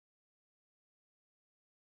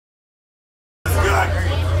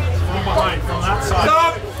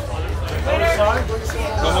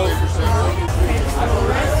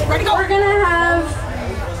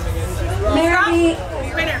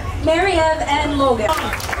Mariev and Logan.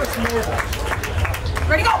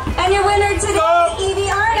 Ready, go! And your winner today, Evie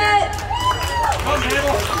Arnett.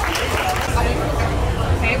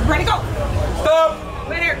 Okay, ready, go! Stop!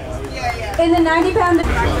 Winner! In the 90-pound.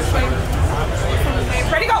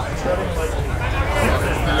 Ready, go!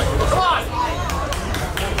 Come on!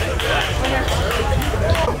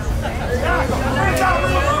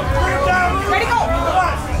 Ready, go!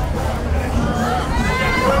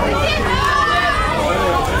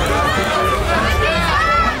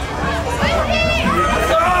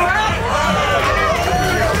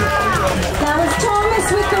 That was Thomas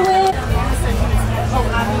with the win.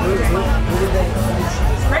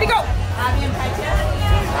 Ready, go!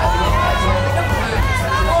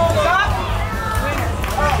 Stop!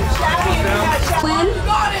 Win.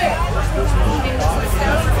 Got it!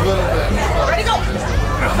 Ready, go!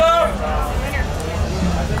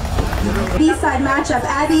 B-side matchup.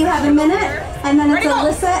 Abby, you have a minute, and then it's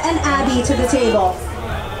Alyssa and Abby to the table.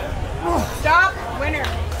 Stop! Winner!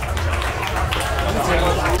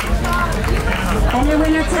 And your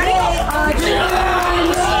winner today, Audrey.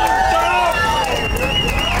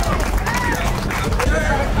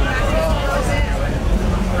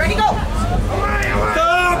 Ready, go!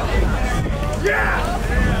 Stop! Yeah!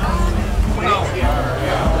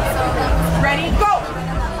 Ready, go!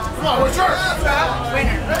 Come on, what's yours? Stop!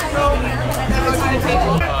 Winner!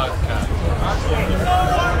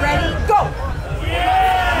 Ready, go!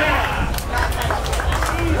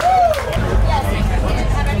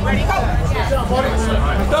 Ready, go!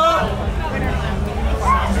 Stop!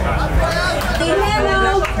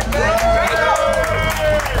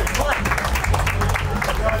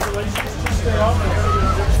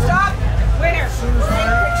 Stop! Winner!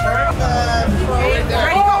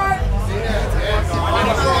 Ready, go!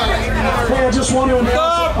 Hey, I just want to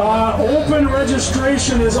announce, open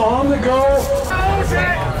registration is on the go.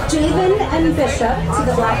 Javen and Bishop to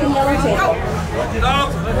the black and yellow table.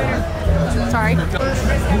 Stop! Sorry.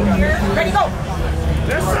 Ready, go!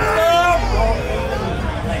 Stop!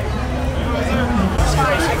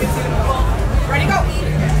 Ready, go!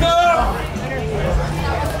 Stop!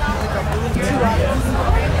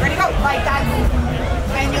 Ready, go! Like that.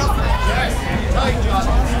 And you'll... Tight, John.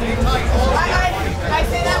 Stay tight. I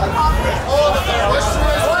say that with confidence.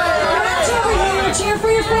 March over here, cheer for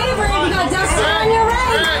your favorite. You got Dustin on your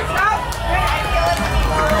right. Stop!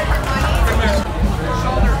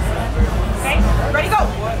 Okay, ready, go!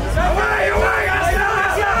 Away, away!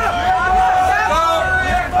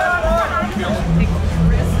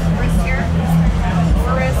 Wrist here.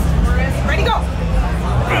 Wrist. Ready, go!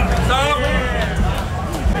 Stop!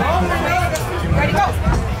 Ready, go!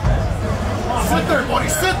 Sit there, buddy,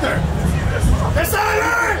 sit there! Descend!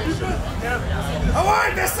 Away,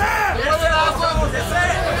 descend! Stop!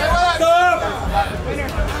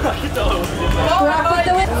 Brock with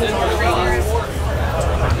the win.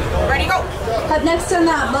 Ready, go! Up next on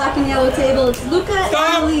that black and yellow table, it's Luca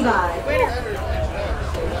and Levi.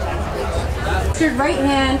 Your right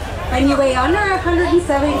hand, and you weigh under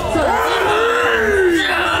 170. So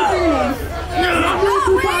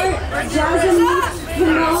Jasmine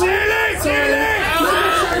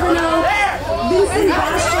Vincent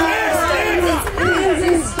Bastian,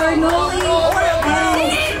 Scarnoli,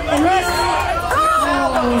 and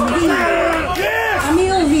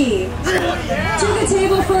Emil V. To the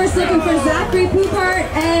table first, looking for Zachary Poupart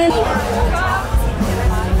and...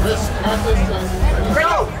 Ready,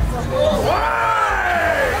 go!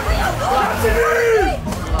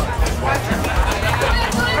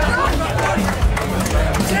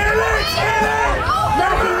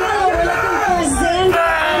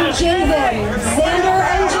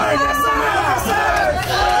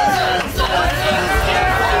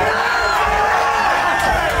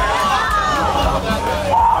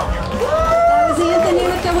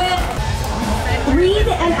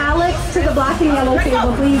 To the black and yellow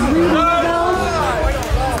table, please. Read and go.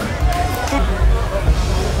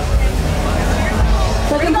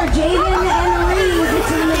 Looking for Jaden and Reed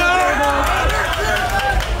between the table.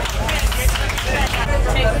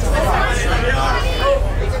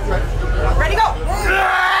 Ready, go!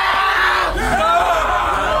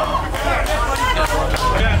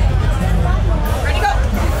 Ready, go!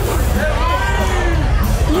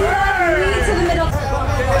 You have Reed to the middle.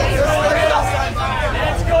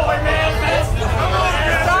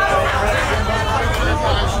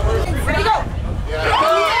 Ready, go!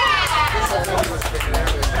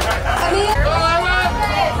 Emil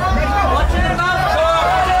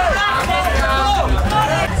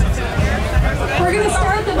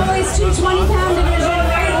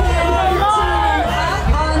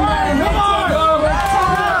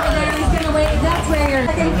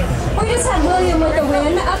just had William with the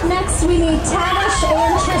win. Up next, we need Tavish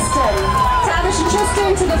and Tristan. Tavish and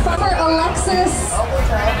Tristan to the front. Alexis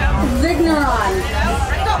Vigneron.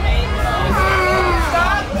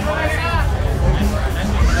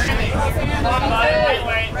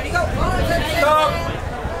 Ready, go. Stop.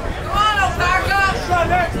 Come on, Osaka.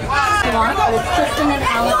 It's Tristan and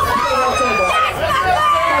Alex at the table.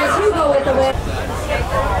 That is Hugo with the win.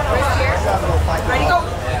 Ready, go.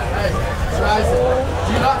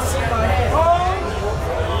 Do not see my hand.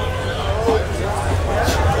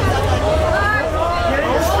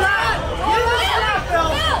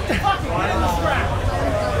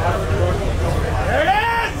 There it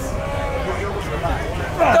is!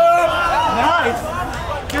 Nice!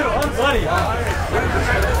 Good on, buddy.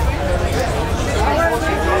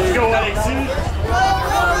 Let's go, Alexis.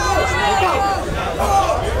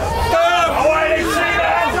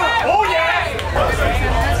 Oh, yeah!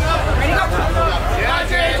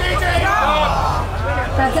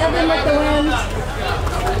 That's Evan with the win.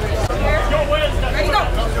 Ready, go.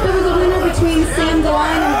 There was a winner between Sam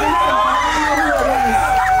DeWine and Vincent. I don't know who it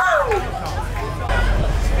was.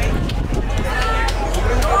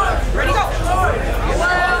 Ready, go.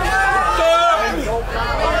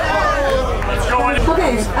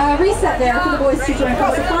 Okay, reset there for the boys featuring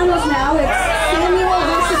across the finals now. It's Samuel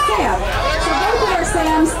versus Sam. So both of our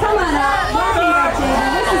Sams, come on up. Welcome back,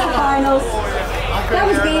 David. This is the finals. That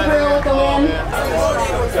was Gabriel with the win.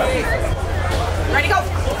 Ready, go.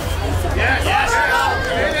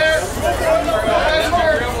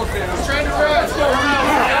 He's trying to rest.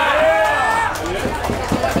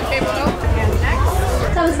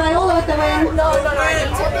 That was Viola with the win. No.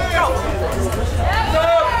 Next,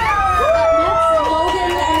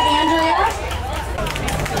 Logan and Andrea.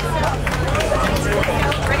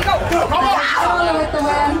 Ready, go. Viola with the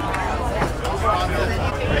win.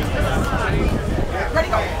 Ready,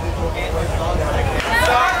 go.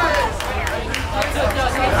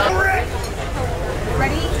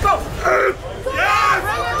 Ready, go. Yes!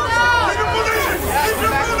 Keep your position! Keep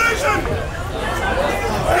your position!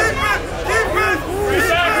 Keep it! Keep it!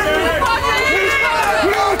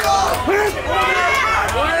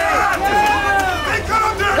 Stay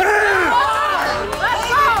calm there!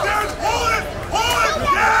 Hold it! Hold it!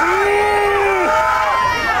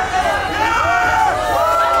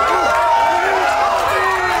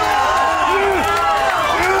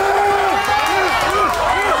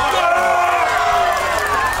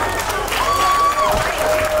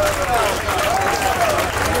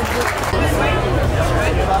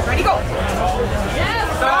 Ready, go.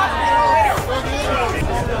 Stop.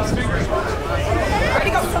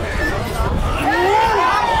 Ready, go.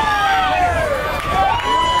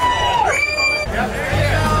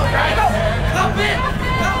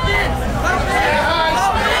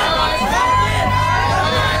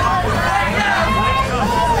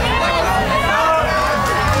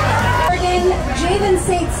 Javen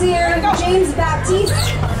St. Cyr, James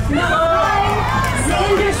Baptiste, Noah,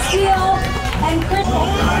 Xander Steele, and Chris.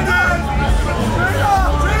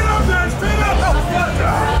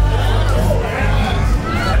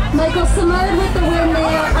 Michael Samard with the win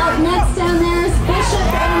there. Up next down there is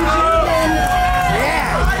Bishop and Javen.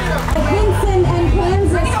 Vincent and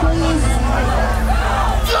Kansas, please.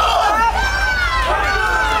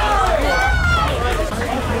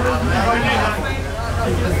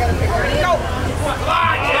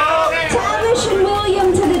 Tavish and William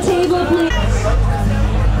to the table, please.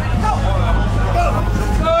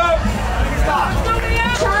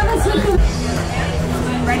 Travis with the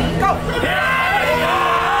Ready, go.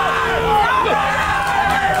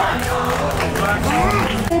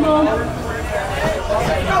 table.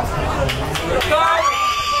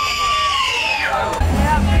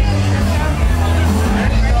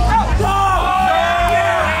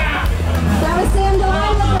 That was Sam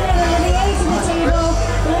DeWine with the Olivier to the table.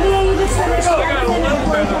 Olivier, you just finished captain and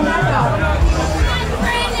play from back up.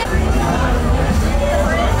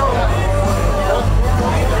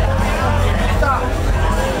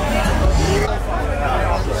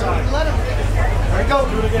 There you go.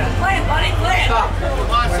 Do it again. Play it, buddy, play it. Stop.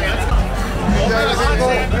 Come on, Sam.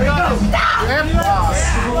 There you go.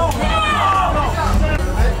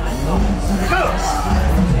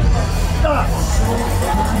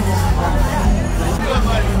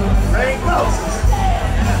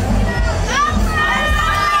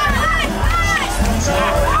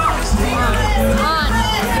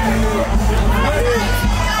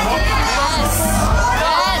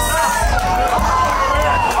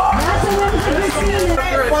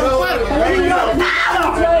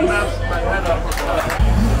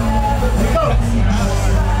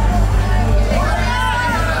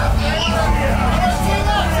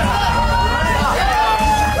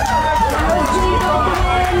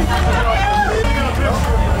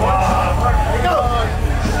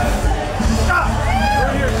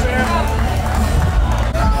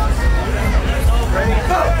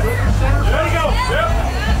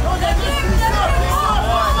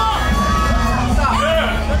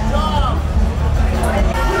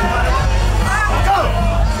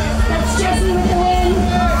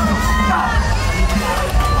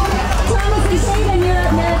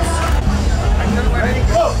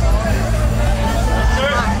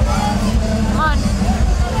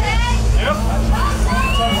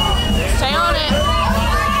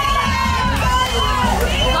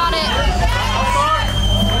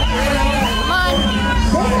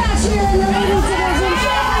 cheering